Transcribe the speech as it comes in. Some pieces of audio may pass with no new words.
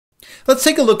Let's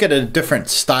take a look at a different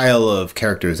style of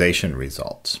characterization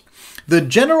results. The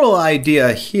general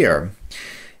idea here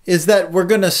is that we're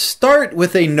going to start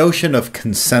with a notion of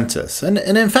consensus. And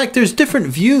in fact, there's different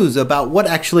views about what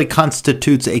actually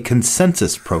constitutes a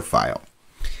consensus profile.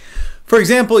 For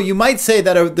example, you might say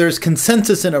that there's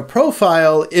consensus in a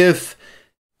profile if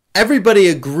everybody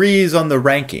agrees on the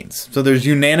rankings. So there's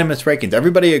unanimous rankings.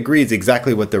 Everybody agrees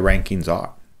exactly what the rankings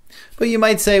are. But you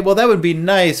might say, well, that would be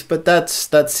nice, but that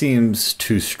seems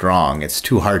too strong. It's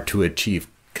too hard to achieve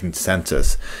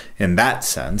consensus in that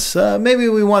sense. Maybe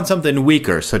we want something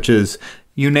weaker, such as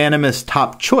unanimous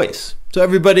top choice. So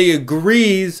everybody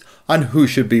agrees on who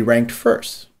should be ranked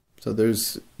first. So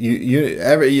there's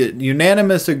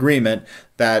unanimous agreement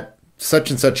that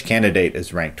such and such candidate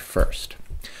is ranked first.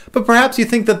 But perhaps you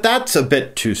think that that's a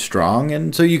bit too strong,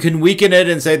 and so you can weaken it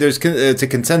and say it's a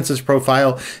consensus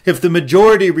profile if the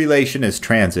majority relation is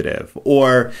transitive,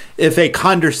 or if a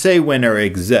Condorcet winner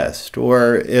exists,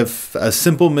 or if a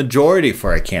simple majority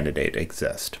for a candidate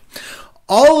exists.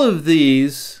 All of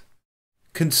these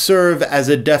can serve as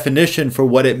a definition for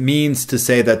what it means to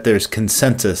say that there's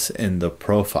consensus in the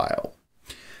profile.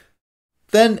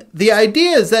 Then the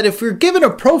idea is that if we're given a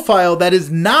profile that is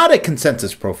not a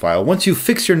consensus profile, once you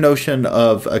fix your notion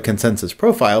of a consensus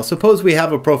profile, suppose we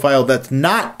have a profile that's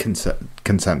not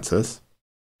consensus,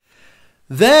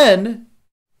 then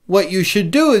what you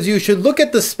should do is you should look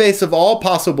at the space of all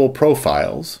possible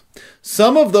profiles.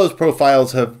 Some of those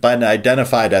profiles have been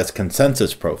identified as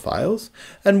consensus profiles.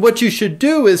 And what you should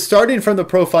do is, starting from the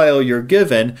profile you're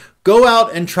given, go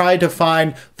out and try to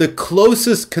find the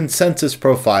closest consensus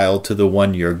profile to the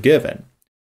one you're given.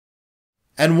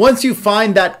 And once you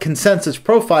find that consensus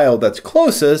profile that's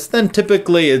closest, then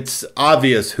typically it's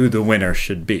obvious who the winner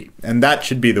should be. And that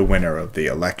should be the winner of the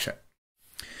election.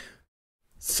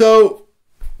 So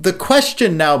the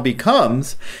question now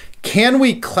becomes, can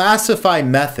we classify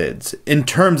methods in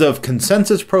terms of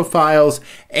consensus profiles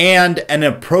and an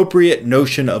appropriate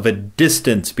notion of a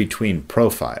distance between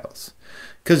profiles?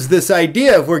 Because this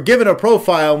idea of we're given a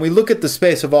profile and we look at the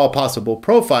space of all possible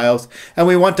profiles and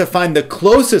we want to find the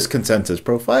closest consensus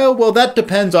profile, well, that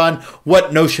depends on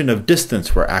what notion of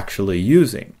distance we're actually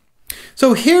using.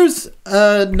 So here's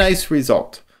a nice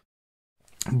result.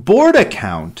 Board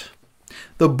account.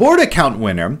 The board account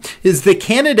winner is the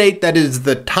candidate that is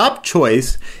the top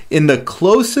choice in the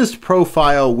closest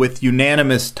profile with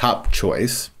unanimous top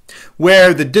choice,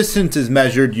 where the distance is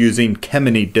measured using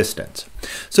Kemeny distance.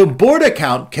 So board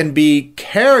account can be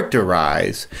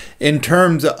characterized in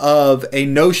terms of a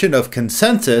notion of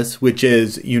consensus, which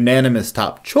is unanimous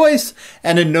top choice,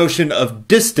 and a notion of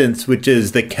distance, which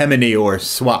is the Kemeny or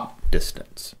swap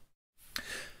distance.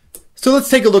 So let's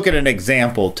take a look at an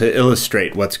example to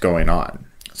illustrate what's going on.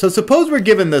 So suppose we're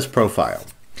given this profile.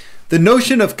 The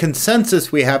notion of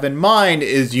consensus we have in mind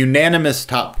is unanimous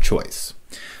top choice.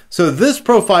 So this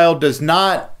profile does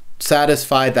not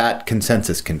satisfy that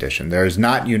consensus condition. There is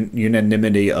not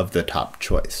unanimity of the top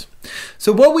choice.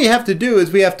 So what we have to do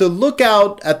is we have to look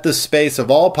out at the space of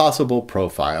all possible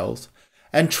profiles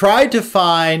and try to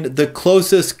find the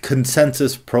closest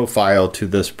consensus profile to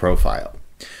this profile.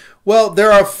 Well,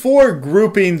 there are four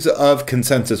groupings of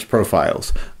consensus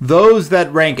profiles. Those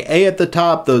that rank A at the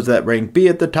top, those that rank B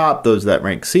at the top, those that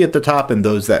rank C at the top, and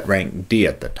those that rank D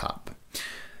at the top.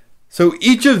 So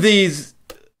each of these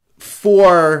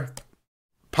four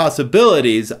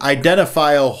possibilities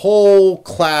identify a whole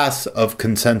class of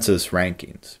consensus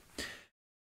rankings.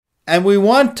 And we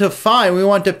want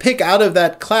to pick out of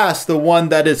that class the one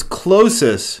that is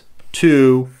closest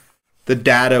to the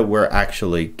data we're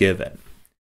actually given.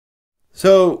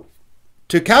 So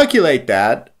to calculate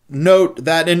that, note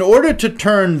that in order to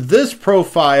turn this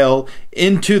profile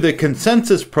into the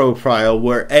consensus profile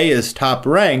where A is top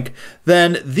rank,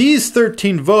 then these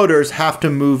 13 voters have to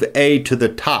move A to the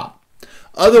top.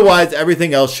 Otherwise,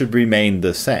 everything else should remain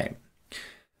the same.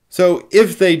 So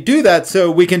if they do that,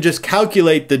 so we can just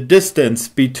calculate the distance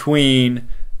between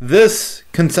this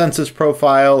consensus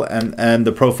profile and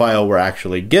the profile we're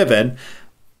actually given.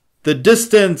 The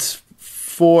distance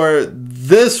for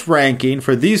this ranking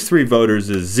for these 3 voters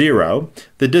is 0.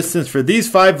 The distance for these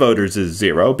 5 voters is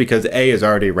 0 because A is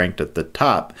already ranked at the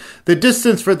top. The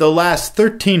distance for the last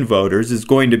 13 voters is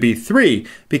going to be 3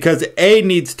 because A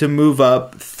needs to move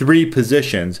up 3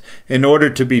 positions in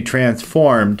order to be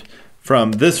transformed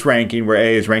from this ranking where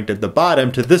A is ranked at the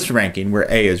bottom to this ranking where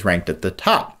A is ranked at the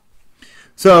top.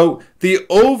 So the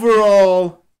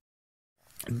overall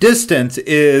distance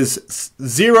is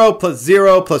 0 plus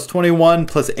 0 plus 21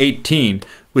 plus 18,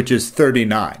 which is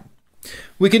 39.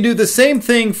 We can do the same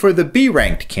thing for the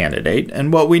B-ranked candidate,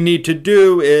 and what we need to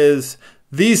do is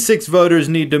these 6 voters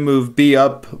need to move B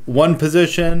up 1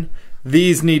 position.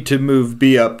 These need to move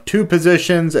B up 2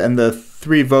 positions, and the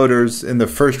 3 voters in the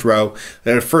first row,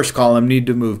 the first column, need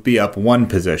to move B up 1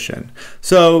 position.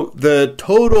 So the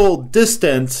total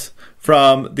distance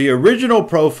from the original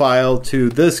profile to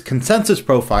this consensus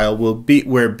profile will be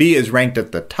where B is ranked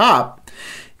at the top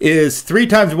is 3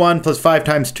 times 1 plus 5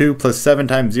 times 2 plus 7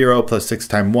 times 0 plus 6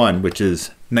 times 1, which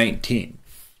is 19.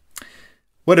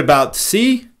 What about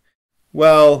C?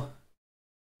 Well,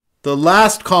 the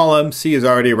last column, C, is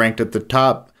already ranked at the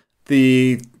top.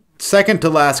 The second to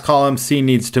last column, C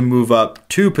needs to move up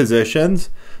 2 positions.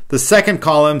 The second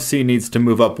column, C needs to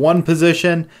move up 1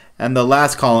 position. And the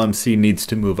last column, C needs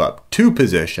to move up 2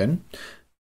 position.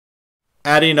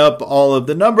 Adding up all of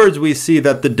the numbers, we see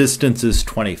that the distance is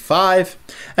 25.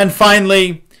 And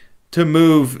finally, to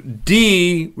move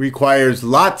D requires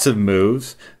lots of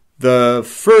moves. The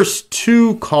first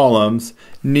 2 columns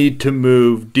need to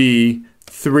move D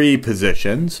 3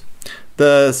 positions.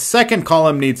 The second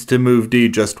column needs to move D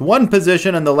just 1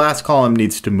 position, and the last column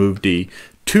needs to move D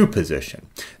 2 position.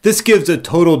 This gives a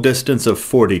total distance of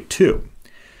 42.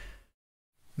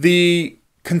 The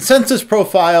consensus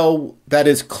profile that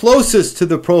is closest to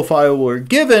the profile we're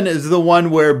given is the one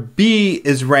where B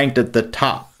is ranked at the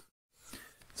top.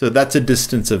 So that's a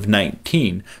distance of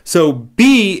 19. So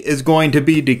B is going to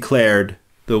be declared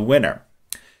the winner.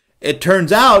 It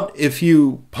turns out, if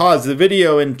you pause the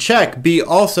video and check, B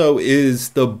also is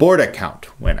the Borda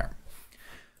count winner.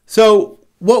 So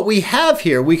what we have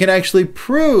here, we can actually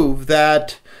prove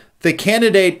that the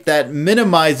candidate that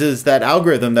minimizes that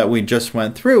algorithm that we just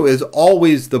went through is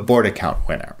always the Borda count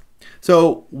winner.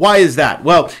 So why is that?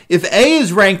 Well, if A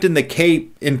is ranked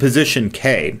in position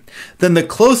K, then the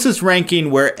closest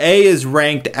ranking where A is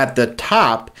ranked at the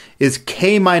top is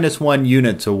K minus 1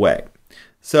 units away.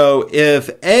 So if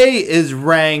A is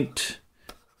ranked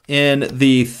in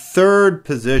the 3rd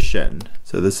position,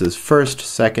 so this is 1st,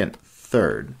 2nd,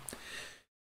 3rd,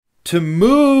 to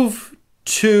move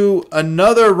to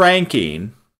another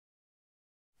ranking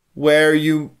where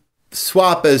you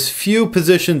swap as few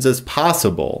positions as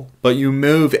possible, but you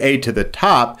move A to the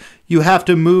top, you have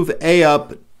to move A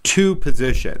up 2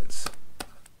 positions.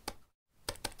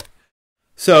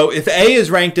 So if A is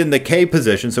ranked in the K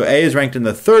position, so A is ranked in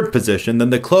the 3rd position,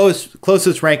 then the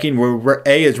closest ranking where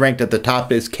A is ranked at the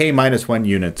top is K minus 1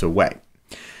 units away.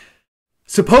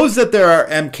 Suppose that there are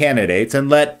M candidates, and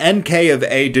let NK of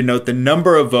A denote the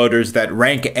number of voters that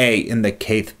rank A in the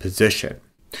Kth position.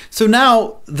 So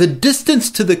now the distance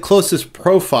to the closest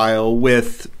profile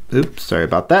with,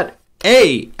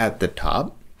 A at the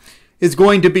top is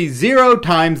going to be 0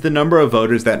 times the number of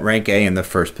voters that rank A in the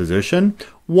 1st position,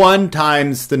 1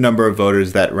 times the number of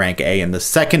voters that rank A in the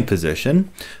 2nd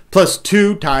position, plus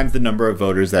 2 times the number of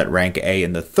voters that rank A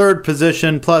in the 3rd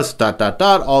position, plus ...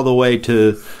 all the way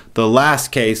to the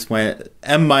last case when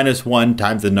M minus 1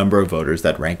 times the number of voters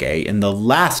that rank A in the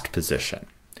last position.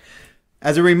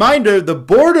 As a reminder, the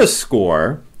Borda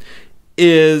score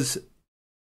is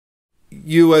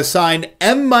you assign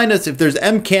if there's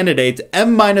M candidates,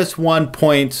 M minus 1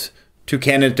 points to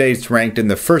candidates ranked in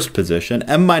the 1st position,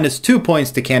 M minus 2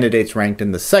 points to candidates ranked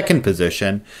in the 2nd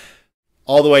position,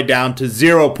 all the way down to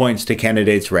 0 points to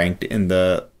candidates ranked in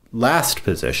the last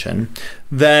position.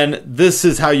 Then this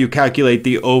is how you calculate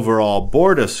the overall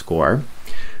Borda score.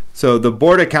 So the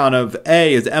Borda count of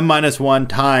A is M minus 1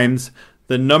 times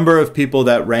the number of people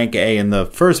that rank A in the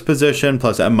 1st position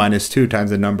plus M minus 2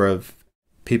 times the number of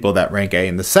people that rank A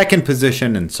in the 2nd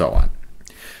position, and so on.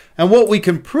 And what we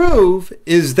can prove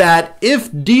is that if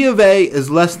D of A is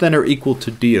less than or equal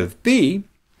to D of B,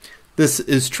 this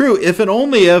is true if and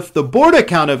only if the Borda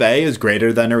count of A is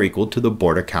greater than or equal to the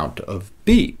Borda count of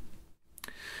B.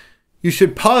 You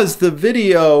should pause the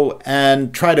video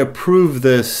and try to prove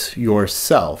this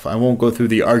yourself. I won't go through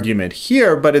the argument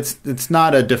here, but it's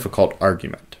not a difficult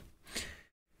argument.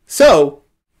 So,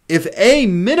 if A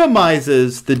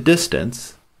minimizes the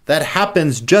distance, that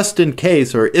happens just in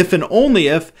case, or if and only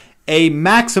if, A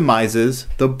maximizes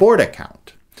the Borda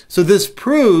count. So this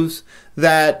proves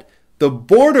that the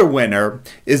Borda winner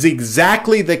is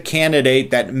exactly the candidate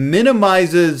that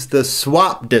minimizes the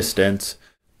swap distance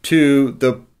to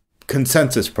the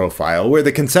consensus profile, where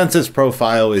the consensus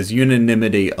profile is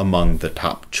unanimity among the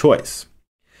top choice.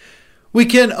 We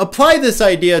can apply this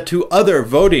idea to other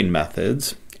voting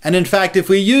methods. And in fact, if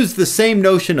we use the same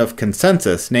notion of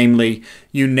consensus, namely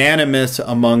unanimous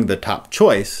among the top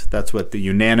choice, that's what the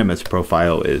unanimous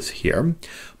profile is here,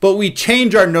 but we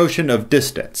change our notion of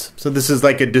distance. So this is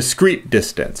like a discrete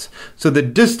distance. So the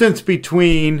distance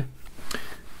between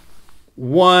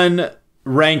one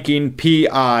ranking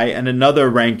pi and another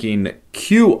ranking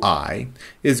qi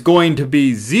is going to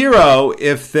be 0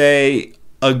 if they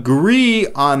agree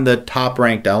on the top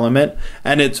ranked element,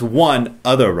 and it's 1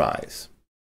 otherwise.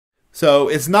 So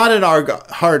it's not an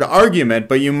hard argument,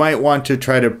 but you might want to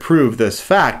try to prove this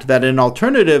fact that an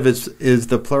alternative is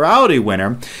the plurality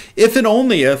winner if and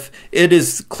only if it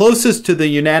is closest to the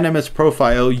unanimous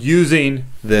profile using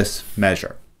this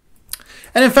measure.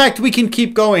 And in fact, we can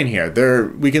keep going here.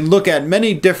 We can look at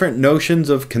many different notions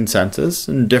of consensus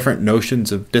and different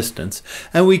notions of distance,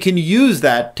 and we can use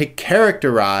that to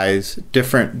characterize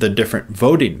the different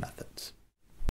voting methods.